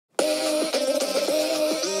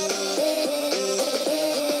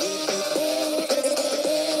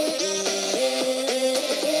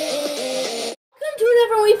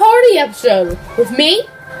episode with me,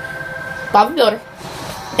 Bob the Builder,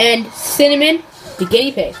 and Cinnamon, the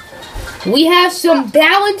guinea pig. We have some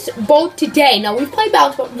balance boat today. Now, we've played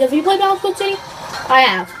balance boat. Have you played balance boat city? I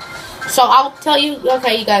have. So, I'll tell you,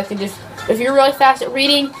 okay, you guys can just, if you're really fast at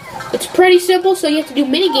reading, it's pretty simple, so you have to do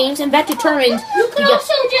mini games, and that determines... You can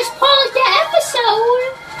also just pause the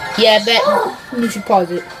episode. Yeah, bet you should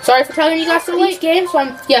pause it. Sorry for telling you guys so late game, so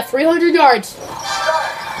I'm, 300 yards.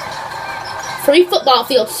 Free football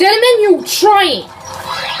field. Cinnamon, you trying.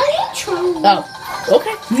 I ain't trying. Oh,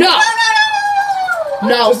 okay.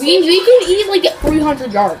 No, we can easily get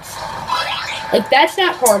 300 yards. Like, that's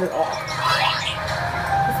not hard at all.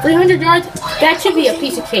 300 yards, that should be a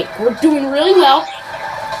piece of cake. We're doing really well.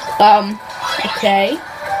 Okay.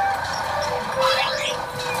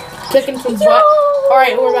 Clicking some butt.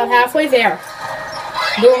 Alright, we're about halfway there.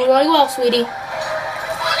 Doing really well, sweetie.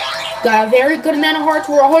 Got a very good amount of hearts.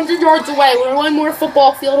 We're 100 yards away. We're one more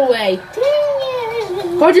football field away.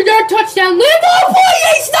 100-yard touchdown. Limbo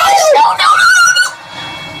style!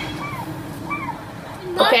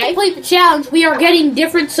 No! Okay. To complete the challenge, we are getting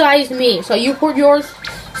different sized meat. So you put yours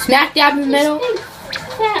smack dab in the middle.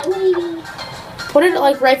 That lady. Put it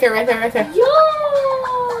like right there. Yo!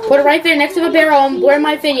 Put it right there next to the barrel where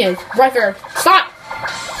my thing is. Right there. Stop!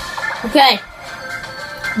 Okay.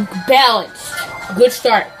 Balanced. Good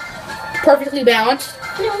start. Perfectly balanced.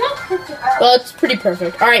 No, not perfect. Well, it's pretty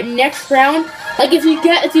perfect. Alright, next round. Like if we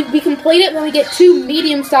complete it, then we get 2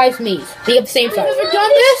 medium-sized meats. We get the same size. I've never done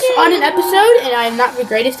this on an episode, and I'm not the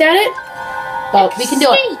greatest at it. But we can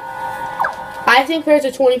do it. I think there's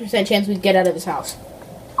a 20% chance we get out of this house.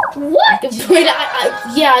 What?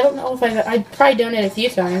 Yeah, I don't know if I've probably done it a few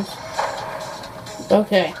times.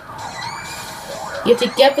 Okay. You have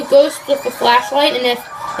to get the ghost with the flashlight, and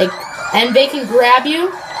they can grab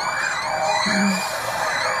you.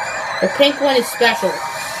 The pink one is special.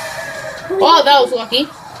 Oh, that was lucky.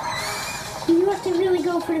 You have to really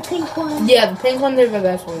go for the pink one. Yeah, the pink ones are the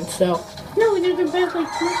best ones, so. No, they're the best, like,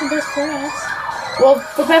 not the best for us. Well,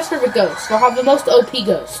 the best for the ghosts. They'll have the most OP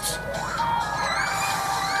ghosts.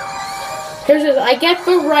 Here's this. I get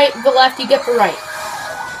the right, the left, you get the right.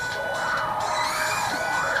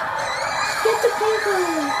 Get the pink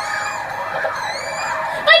one.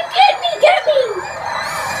 Get me!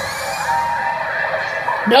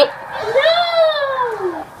 Nope.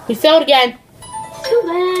 No! We failed again. Too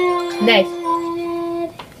bad. Nice.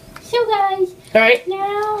 So guys, alright.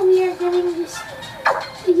 now we are getting this.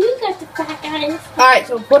 You got the fat guys. Alright,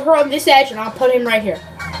 so put her on this edge and I'll put him right here.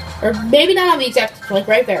 Or maybe not on the exact, like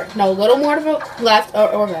right there. No, a little more to the left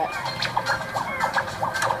or that.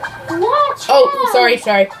 Watch Oh, out.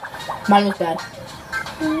 sorry. Mine was bad.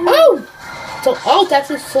 Oh! So, it's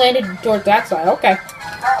actually slanted towards that side. Okay.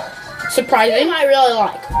 Surprising. I really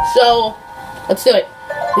like. So, let's do it.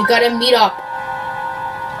 We gotta meet up.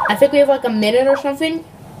 I think we have like a minute or something.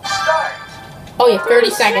 Oh yeah, 30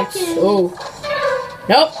 seconds. Ooh.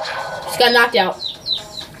 Nope. Just got knocked out.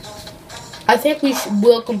 I think we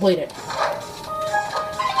will complete it.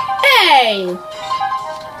 Hey!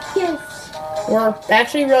 Yes. We're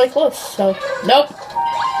actually really close, so, nope.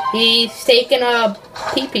 He's taking a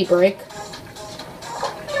pee-pee break.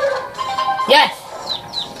 Yes!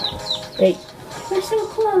 Wait. We're so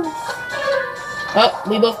close. Oh,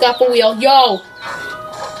 we both got the wheel. Yo!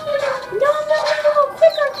 No.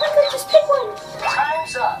 Quicker. Just pick one.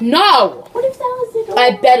 No! What if that was the door?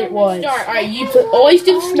 I bet it was. Alright, you always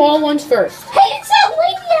do the small ones first. Hey, it's that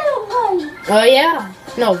lady out of light. Oh, yeah.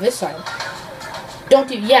 No, this side. Don't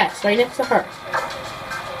do, yes, right next to her.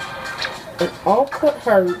 And I'll put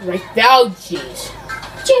her right there. Oh, jeez.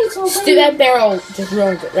 Just do that barrel, just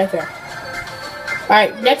ruins it, right there.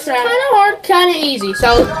 Alright, next round. Kinda hard, kinda easy,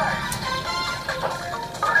 so.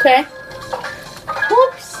 Okay.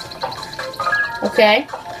 Whoops. Okay.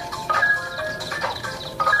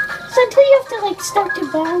 So until you have to, like, start to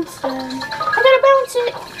bounce them. I gotta bounce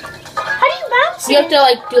it. How do you bounce it? You have to,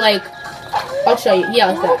 like, do, like, I'll show you.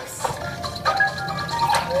 Yeah, like that.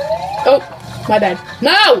 Oh, my bad.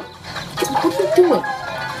 No! What are you doing?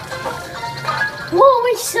 Whoa,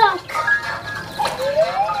 we suck.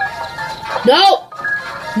 No!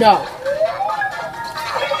 No.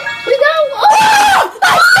 We go. Oh!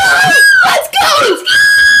 Let's go!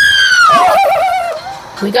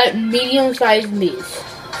 We got medium-sized meats.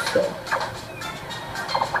 So.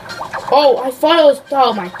 Oh, I thought it was.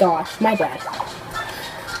 Oh my gosh, my bad.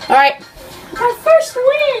 Alright. Our first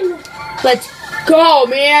win. Let's go,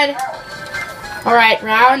 man. Alright,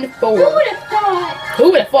 round 4. Who would have thought?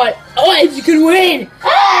 Who would have thought? Oh, you could win!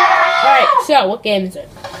 Alright, so, what game is it?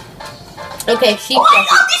 Okay, sheep.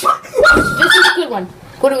 This is a good one.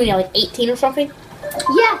 What do we know, like 18 or something?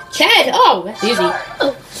 Yeah. 10. Oh, that's easy.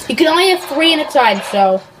 Oh. You can only have 3 at a time,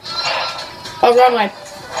 so. Oh, wrong way.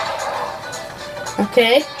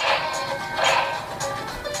 Okay.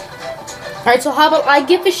 Alright, so how about I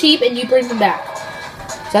get the sheep and you bring them back?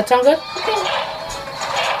 Does that sound good? Okay.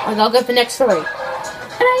 Like, I'll get the next 3. And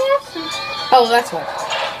I asked him. Oh, that's fine.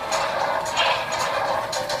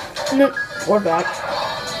 No, we're back.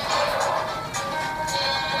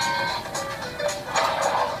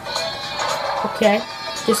 Okay.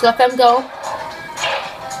 Just let them go.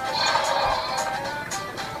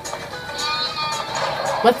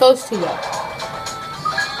 Let those 2 go.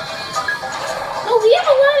 Oh, we have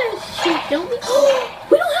a lot of sheep, don't we?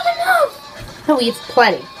 We don't have enough. No, we have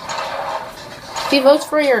plenty. See, those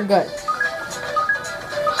 3 are good.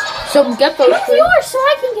 So get those What's 3. yours so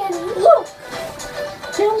I can get it? Look.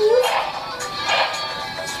 Tell me.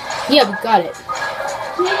 Yeah, we got it.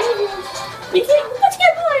 Let's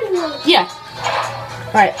get more anyway. Yeah.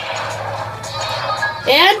 Alright.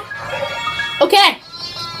 And? Okay.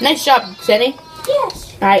 Nice job, Cindy.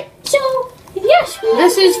 Yes. Alright. So, yes.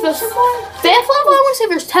 This is the 5th level. I want to say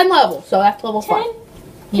there's 10 levels, so that's level 5. 10?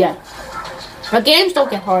 Yeah. The games don't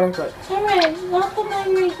get harder, but Alright, I'll put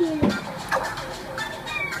mine right here.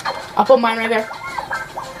 I'll put mine right there.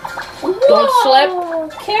 Whoa,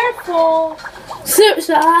 slip. Careful.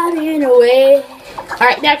 Sliding away.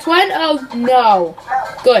 Alright, next one. Oh, no.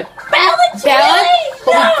 Good. Balance. Balance.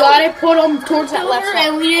 But No. we gotta put them towards that left side.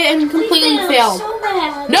 And we didn't completely failed. So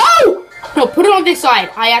bad. No! No, put it on this side.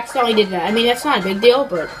 I accidentally did that. I mean, that's not a big deal,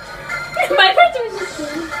 but... My birthday was this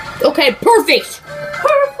year. Okay, perfect.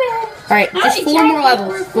 Perfect. Alright, Not just 4 more exactly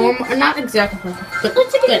levels. perfect. 4 more, not exactly perfect, but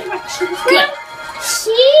Let's take a good. direction. Good.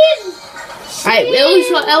 Cheese. Alright, it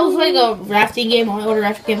was like a rafting game, all order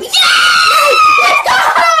rafting game. Let's go.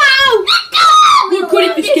 We're good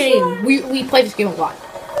at this game. We play this game a lot.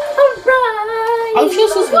 Alright. I'm sure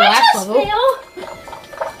this is the Watch last us level. fail.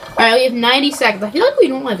 Alright, we have 90 seconds. I feel like we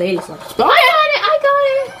normally have 80 seconds. But I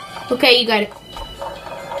got it. okay, you got it.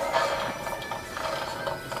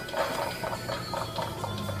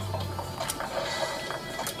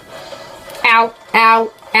 Ow,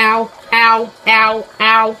 ow, ow, ow, ow,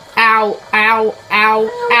 ow, ow, ow,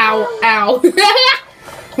 ow, ow, ow.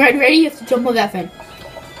 Right, ready? You have to jump on that thing.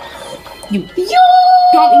 You.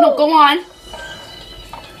 Don't, go on.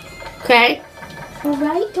 Okay,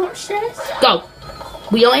 Alright, don't stress. go.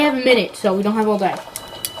 We only have a minute, so we don't have all day.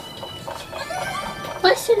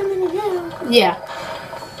 Less than a minute now. Yeah.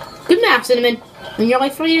 Good math, Cinnamon. When you're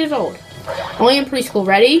like 3 years old. Only in preschool.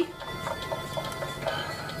 Ready?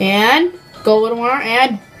 And go a little more.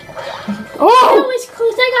 And Oh, it's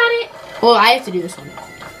close. I got it. well, I have to do this one.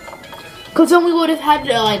 Because then we would have had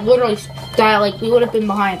to like literally die. Like we would have been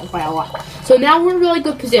behind by a lot. So now we're in a really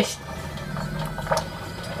good position.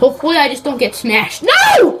 Hopefully, I just don't get smashed.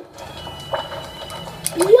 No!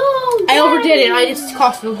 Yo, I overdid it. I just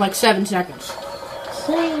cost them like 7 seconds.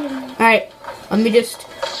 Same. All right. Let me just.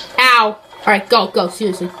 Ow. All right. Go. Go.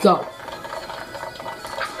 Seriously. Go. All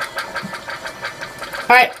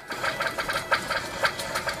right.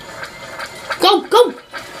 Go. Go.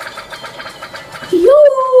 Yo.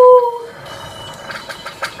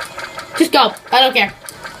 Just go. I don't care.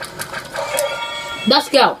 Let's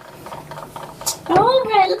go.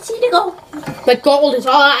 Alright, let's see the goal. The gold is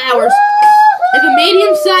all ours. And the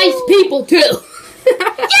medium-sized people, too.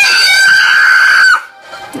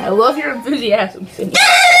 I love your enthusiasm, Cindy.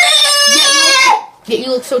 You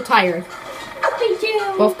look so tired. We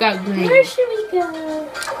do. Both got green. Where should we go?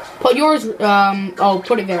 Put yours, oh,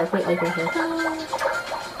 put it there. Put it like right here.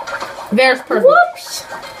 There's perfect. Whoops.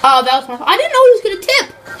 Oh, that was my fault. I didn't know he was going to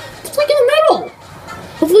tip. It's like in the middle.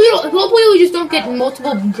 Hopefully we just don't get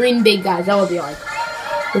multiple green big guys. That would be like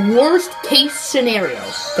the worst case scenario.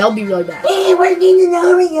 That would be really bad. Hey, we're in the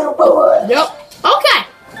scenario, boy. Yep. Okay.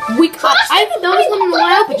 I haven't done this one in a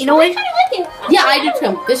while, but you know what? Yeah, I do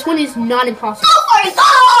too. This one is not impossible.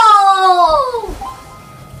 Go!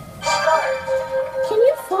 Can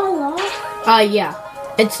you fall off? Yeah.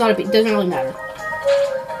 It's not a big, doesn't really matter.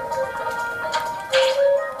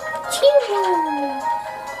 Cheater.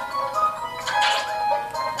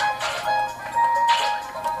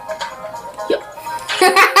 Yep.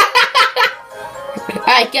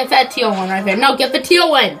 Alright, get that teal one right there. No, get the teal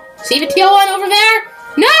one. See the teal one over there?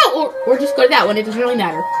 No! Or just go to that one. It doesn't really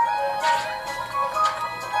matter.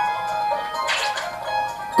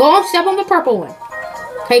 Go on, step on the purple one.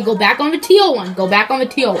 Okay, go back on the teal one. Go back on the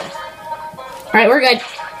teal one. Alright, we're good.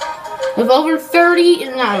 With over 30,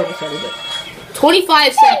 not over 30, but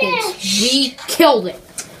 25 seconds, we killed it.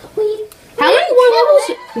 How many more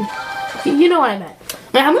levels? You know what I meant.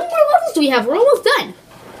 How many more levels do we have? We're almost done.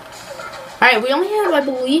 Alright, we only have, I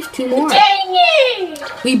believe, 2 more. Dang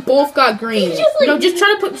it! We both got green. No, just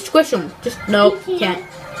try to squish them. Just, no, can't.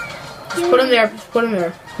 Just put them there. Just put them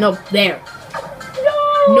there. No, there.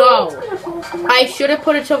 No. I should have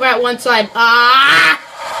put it to that one side. Ah!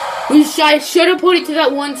 I should have put it to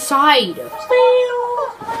that one side. Well,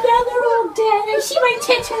 now they're all dead. I see my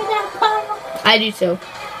tits in that pile. I do too.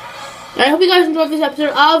 And I hope you guys enjoyed this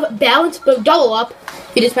episode of Balance But Double Up.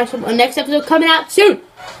 We just the next episode coming out soon.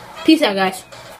 Peace out, guys.